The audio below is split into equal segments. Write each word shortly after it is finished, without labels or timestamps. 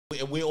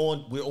we're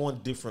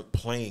on different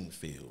playing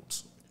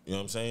fields. You know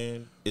what I'm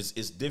saying?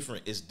 It's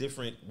different. It's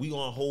different. We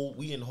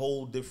in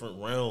whole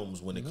different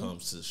realms when it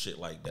comes to shit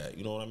like that.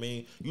 You know what I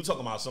mean? You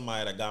talking about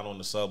somebody that got on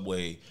the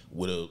subway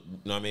with a, you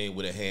know what I mean,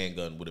 with a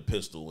handgun, with a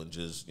pistol, and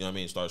just, you know what I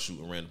mean, start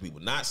shooting random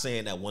people. Not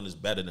saying that one is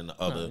better than the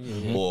other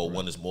or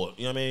one is more.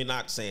 You know what I mean?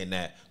 Not saying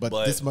that.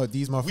 But these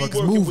motherfuckers we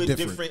working move with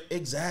different.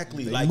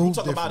 Exactly. They Like you move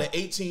talk about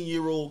different. an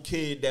 18-year-old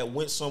kid that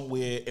went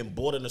somewhere and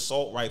bought an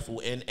assault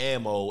rifle and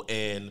ammo,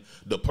 and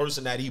the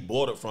person that he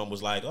bought it from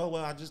was like, oh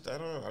well, I don't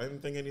know, I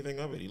didn't think anything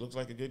of it. He looks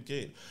like a good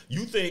kid.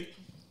 You think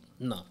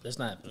No, that's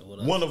not happening with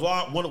us.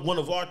 one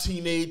of our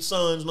teenage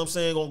sons, you know what I'm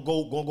saying, gonna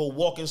go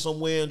walking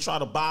somewhere and try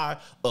to buy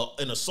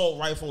an assault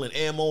rifle and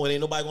ammo, and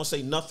ain't nobody gonna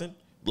say nothing?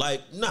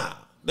 Like, nah,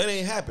 that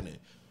ain't happening.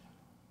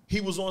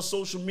 He was on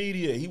social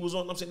media. He was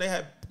on, I'm saying, they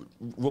had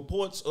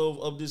reports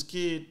of this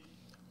kid,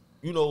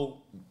 you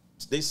know,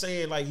 they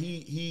saying like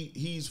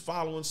he's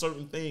following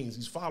certain things.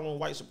 He's following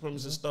white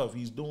supremacist stuff.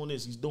 He's doing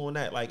this, he's doing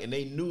that. Like, and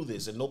they knew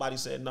this and nobody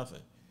said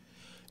nothing.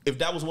 If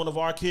that was one of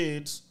our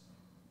kids,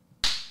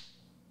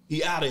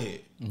 he out of here.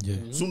 Yeah.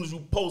 As soon as you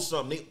post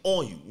something, they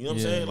on you. You know what I'm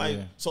saying? Like,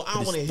 so I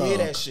don't want to hear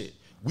that shit.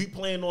 We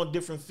playing on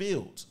different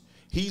fields.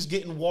 He's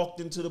getting walked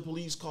into the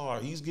police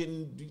car. He's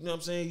getting, you know what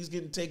I'm saying? He's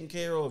getting taken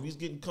care of. He's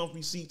getting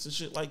comfy seats and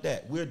shit like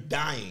that. We're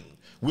dying.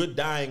 We're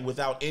dying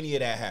without any of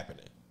that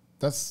happening.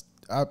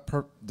 I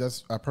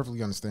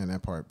perfectly understand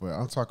that part, but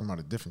I'm talking about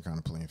a different kind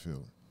of playing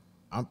field.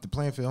 The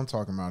playing field I'm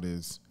talking about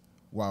is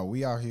while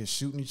we out here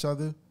shooting each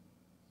other,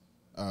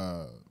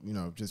 you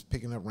know, just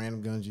picking up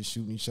random guns, just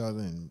shooting each other,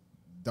 and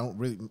not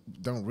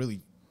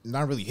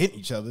really hitting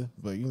each other,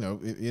 but you know,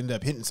 it end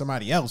up hitting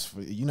somebody else.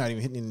 You're not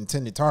even hitting an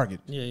intended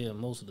target. Yeah,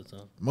 most of the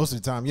time. Most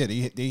of the time, yeah,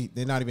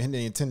 they're not even hitting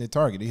the intended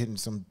target. They're hitting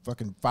some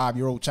fucking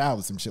 5-year-old child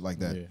or some shit like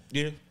that.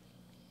 Yeah.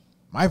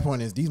 My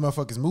point is, these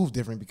motherfuckers move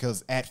different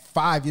because at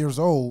 5 years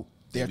old,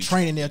 they're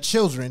training their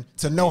children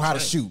to know how to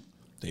shoot.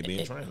 They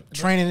being trained.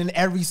 Training in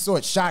every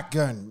sort: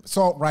 shotgun,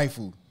 assault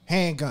rifle,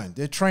 handgun.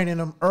 They're training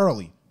them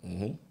early.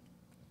 Mm-hmm.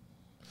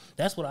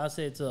 That's what I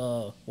said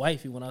to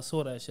wifey when I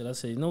saw that shit. I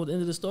said, you know what the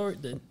end of the story,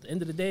 the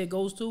end of the day it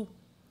goes to?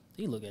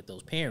 You look at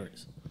those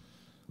parents.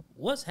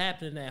 What's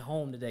happening at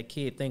home that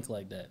kid think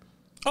like that?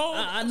 Oh,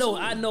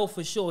 I know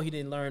for sure he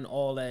didn't learn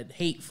all that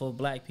hate for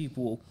black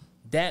people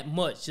that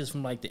much just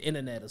from like the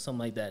internet or something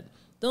like that.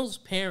 Those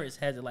parents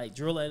had to like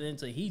drill that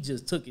into. He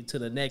just took it to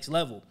the next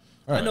level.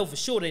 Right. I know for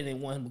sure they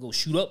didn't want him to go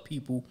shoot up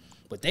people,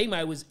 but they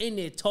might was in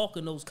there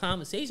talking those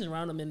conversations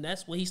around him, and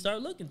that's what he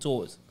started looking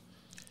towards.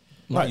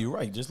 No, you're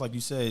right. Just like you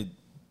said,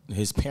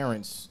 his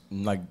parents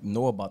like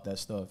know about that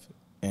stuff,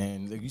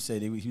 and like you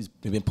said,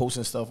 they've been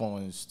posting stuff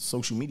on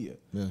social media.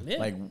 Yeah.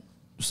 Like,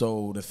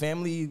 so the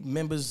family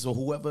members or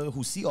whoever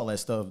who see all that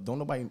stuff, don't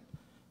nobody.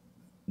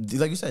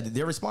 Like you said,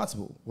 they're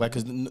responsible. Like,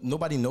 cause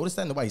nobody noticed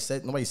that. Nobody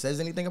says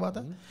anything about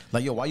that.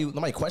 Like, yo,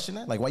 nobody question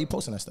that? Like, why you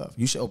posting that stuff?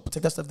 You should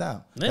take that stuff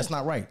down. Yeah. That's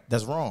not right.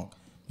 That's wrong.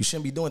 You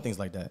shouldn't be doing things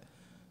like that.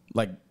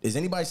 Like, is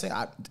anybody saying?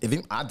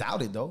 I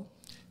doubt it though.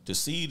 The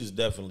seed is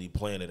definitely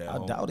planted at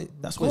home. I doubt it.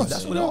 That's what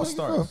it all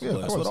starts. Yeah,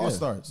 That's what it all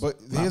starts.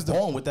 But Not here's the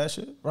born with that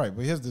shit. Right,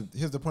 but here's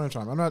the point I'm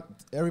trying. I'm not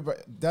everybody.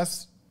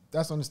 That's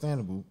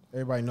understandable.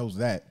 Everybody knows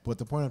that. But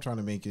the point I'm trying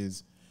to make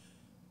is,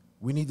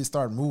 we need to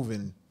start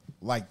moving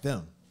like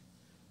them,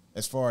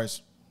 as far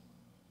as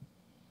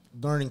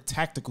learning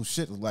tactical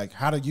shit, like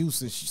how to use.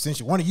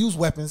 Since you want to use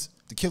weapons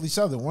to kill each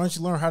other, why don't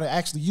you learn how to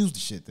actually use the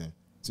shit then?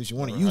 Since you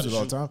want to use it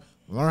all the time,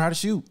 learn how to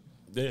shoot.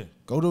 Yeah.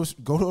 Go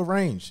to a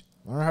range.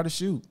 Learn how to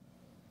shoot.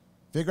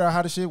 Figure out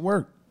how the shit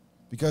work,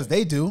 because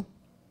they do.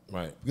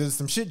 Right. Because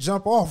some shit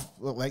jump off,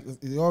 like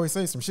you always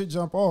say, some shit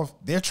jump off.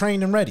 They're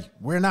trained and ready.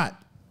 We're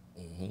not.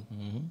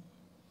 Mm-hmm.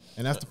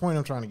 And that's the point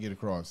I'm trying to get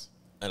across.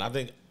 And I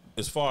think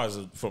as far as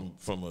from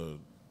a,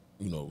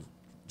 you know,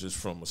 just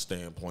from a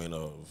standpoint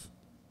of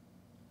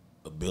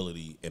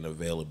ability and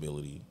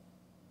availability,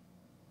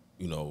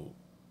 you know,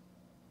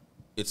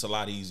 it's a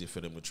lot easier for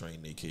them to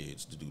train their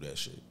kids to do that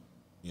shit.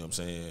 You know what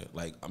I'm saying?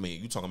 Like, I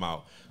mean, you talking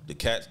about the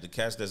cats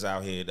that's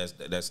out here, that's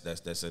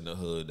in the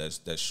hood,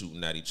 that's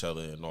shooting at each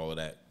other and all of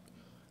that.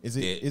 Is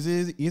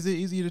it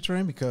easier to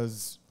train?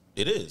 Because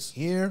it is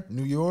here,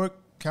 New York,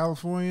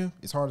 California,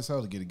 it's hard as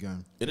hell to get a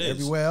gun. It is.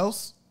 Everywhere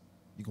else,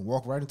 you can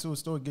walk right into a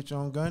store, get your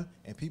own gun,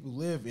 and people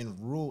live in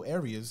rural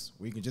areas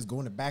where you can just go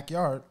in the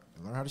backyard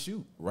and learn how to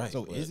shoot. right.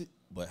 So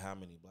but how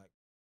many black